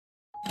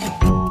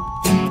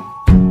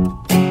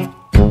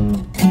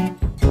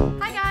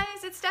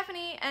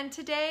and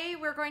today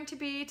we're going to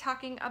be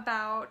talking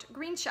about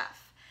Green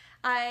Chef.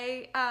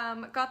 I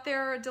got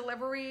their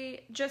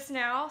delivery just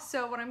now,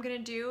 so what I'm gonna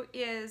do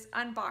is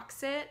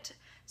unbox it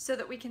so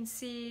that we can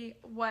see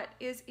what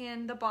is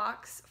in the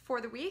box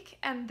for the week,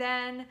 and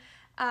then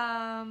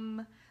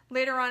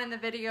later on in the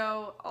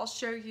video I'll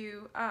show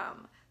you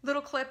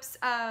little clips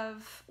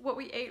of what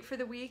we ate for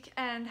the week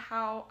and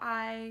how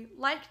I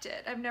liked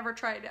it. I've never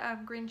tried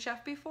Green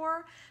Chef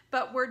before,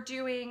 but we're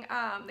doing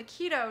the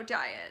keto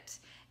diet,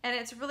 and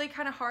it's really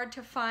kind of hard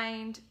to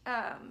find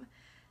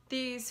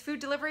these food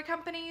delivery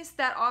companies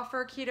that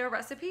offer keto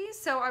recipes.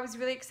 So I was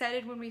really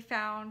excited when we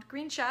found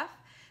Green Chef.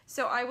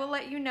 So I will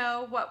let you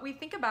know what we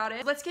think about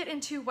it. Let's get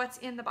into what's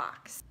in the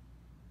box.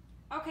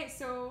 Okay,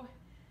 so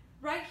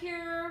right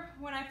here,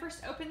 when I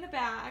first opened the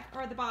bag,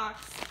 or the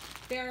box,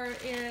 there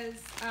is,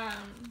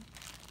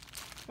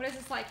 what is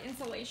this, like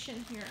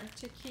insulation here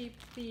to keep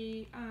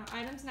the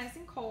items nice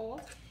and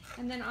cold.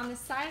 And then on the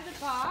side of the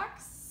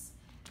box,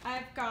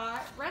 I've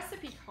got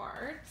recipe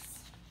cards.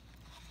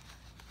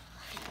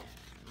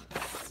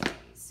 Let's see.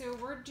 So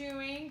we're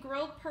doing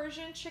grilled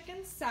Persian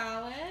chicken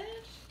salad,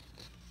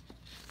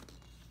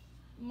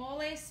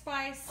 mole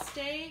spice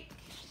steak,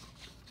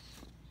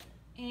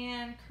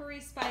 and curry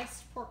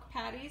spiced pork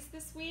patties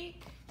this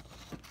week.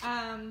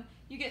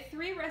 You get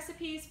 3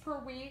 recipes per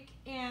week,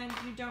 and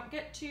you don't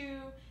get to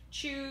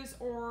choose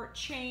or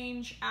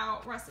change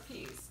out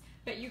recipes,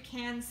 but you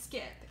can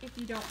skip if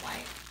you don't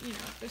like,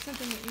 if there's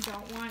something that you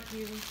don't want,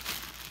 you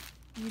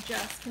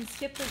just can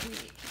skip the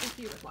week if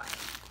you would like,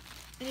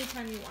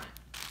 anytime you want.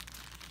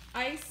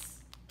 Ice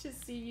to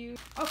see you.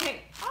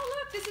 Okay, oh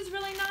look, this is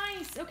really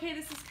nice. Okay,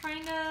 this is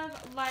kind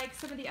of like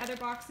some of the other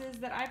boxes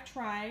that I've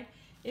tried.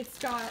 It's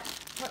got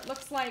what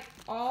looks like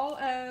all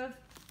of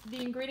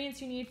the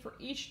ingredients you need for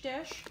each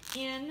dish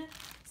in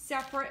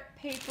separate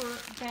paper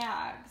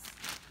bags.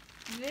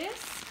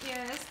 This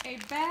is a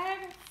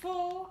bag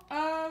full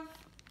of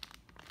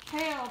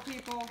kale,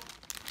 people.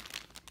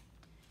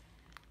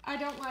 I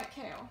don't like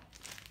kale.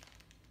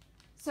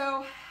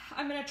 So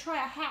I'm gonna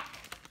try a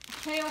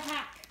kale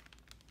hack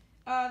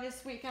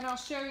this week, and I'll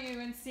show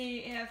you and see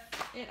if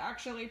it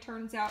actually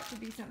turns out to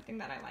be something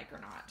that I like or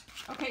not.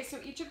 Okay, so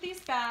each of these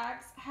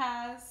bags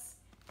has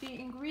the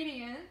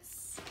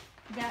ingredients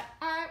that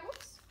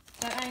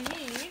I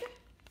need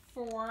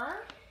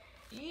for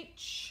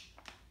each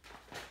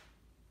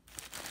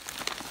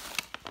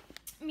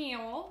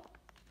meal.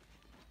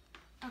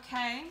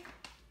 Okay,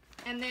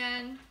 and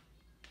then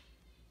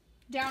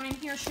down in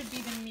here should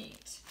be the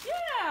meat.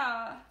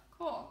 Yeah,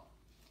 cool.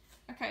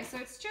 Okay, so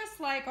it's just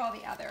like all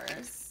the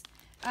others.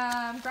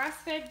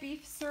 Grass-fed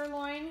beef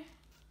sirloin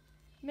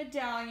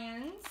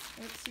medallions.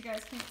 Oops, you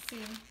guys can't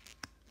see.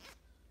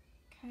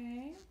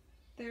 Okay,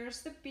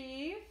 there's the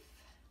beef.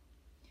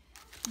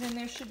 Then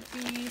there should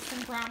be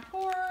some ground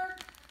pork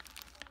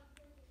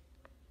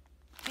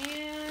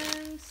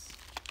and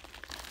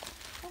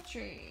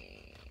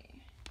poultry.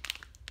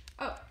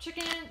 Oh,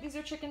 chicken. These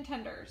are chicken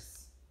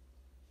tenders.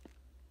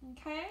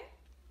 Okay.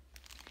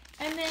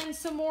 And then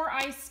some more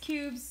ice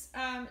cubes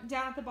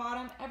down at the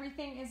bottom.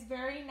 Everything is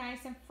very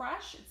nice and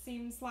fresh. It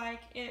seems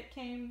like it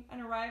came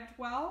and arrived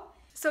well.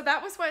 So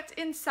that was what's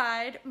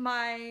inside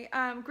my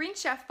Green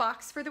Chef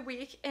box for the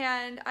week,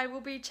 and I will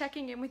be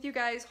checking in with you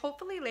guys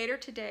hopefully later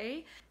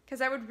today,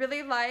 because I would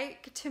really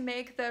like to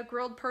make the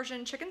grilled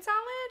Persian chicken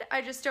salad.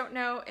 I just don't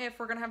know if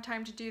we're gonna have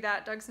time to do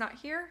that. Doug's not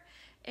here,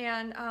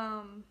 and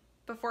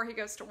before he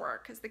goes to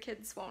work, because the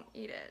kids won't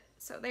eat it,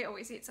 so they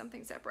always eat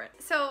something separate.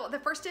 So the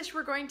first dish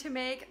we're going to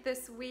make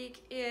this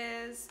week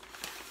is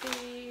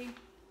the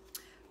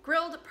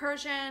grilled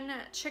Persian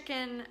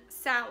chicken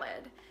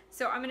salad.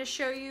 So I'm going to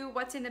show you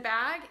what's in the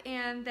bag,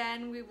 and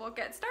then we will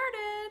get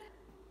started.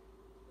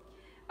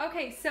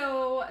 Okay,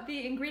 so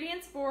the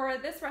ingredients for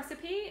this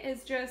recipe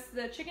is just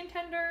the chicken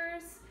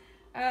tenders,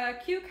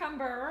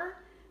 cucumber,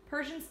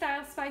 Persian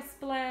style spice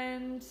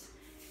blend,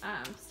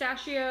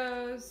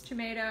 pistachios,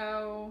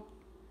 tomato,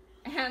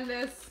 and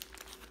this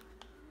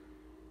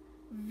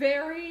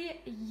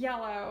very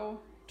yellow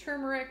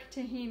turmeric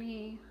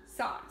tahini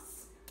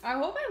sauce. I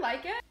hope I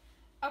like it.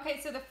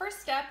 Okay, so the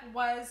first step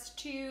was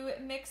to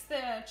mix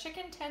the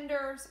chicken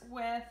tenders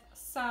with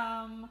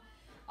some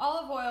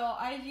olive oil.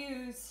 I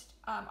used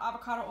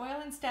avocado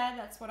oil instead.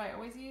 That's what I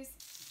always use.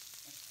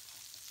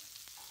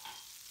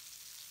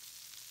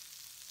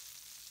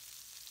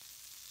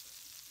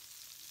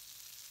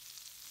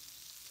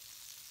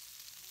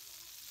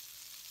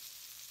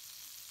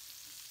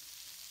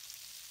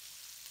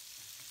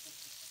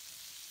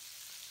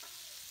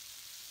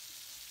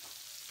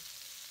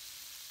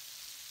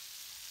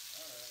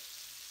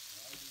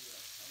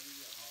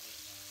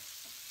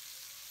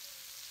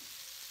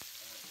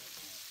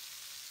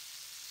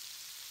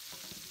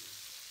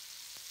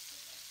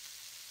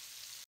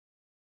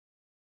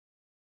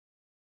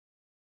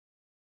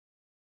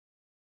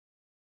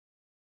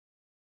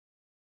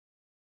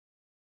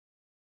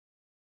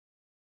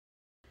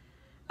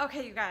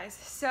 Okay, you guys,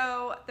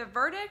 so the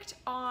verdict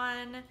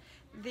on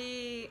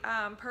the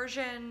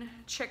Persian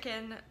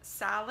chicken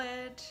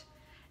salad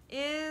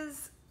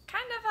is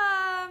kind of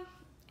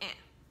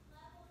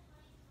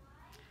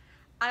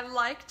I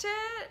liked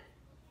it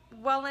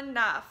well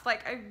enough.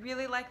 Like, I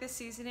really like the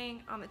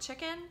seasoning on the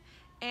chicken,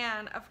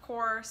 and of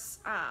course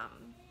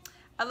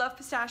I love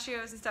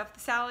pistachios and stuff. The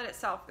salad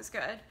itself was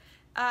good.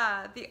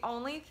 The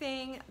only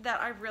thing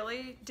that I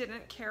really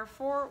didn't care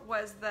for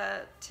was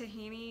the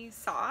tahini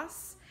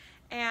sauce,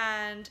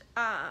 and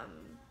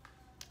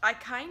I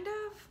kind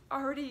of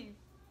already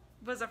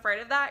was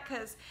afraid of that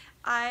because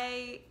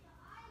I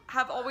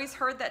have always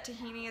heard that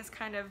tahini is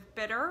kind of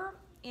bitter,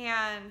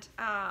 and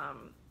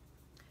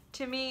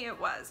to me it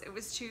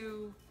was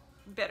too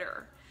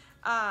bitter.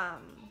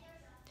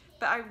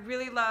 But I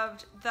really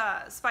loved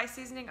the spice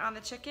seasoning on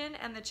the chicken,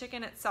 and the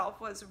chicken itself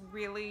was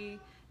really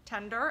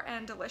tender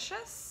and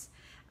delicious.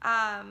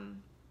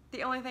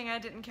 The only thing I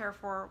didn't care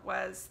for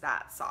was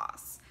that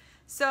sauce.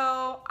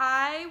 So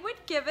I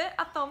would give it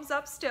a thumbs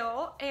up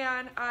still,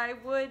 and I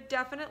would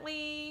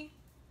definitely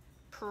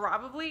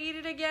probably eat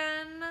it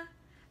again.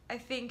 I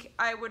think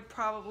I would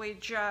probably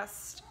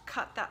just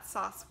cut that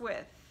sauce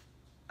with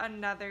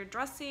another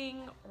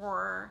dressing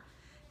or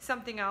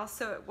something else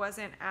so it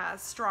wasn't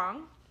as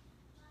strong.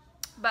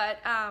 But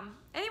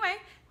anyway,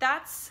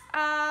 that's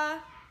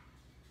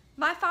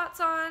my thoughts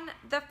on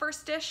the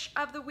first dish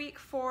of the week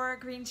for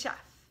Green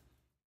Chef.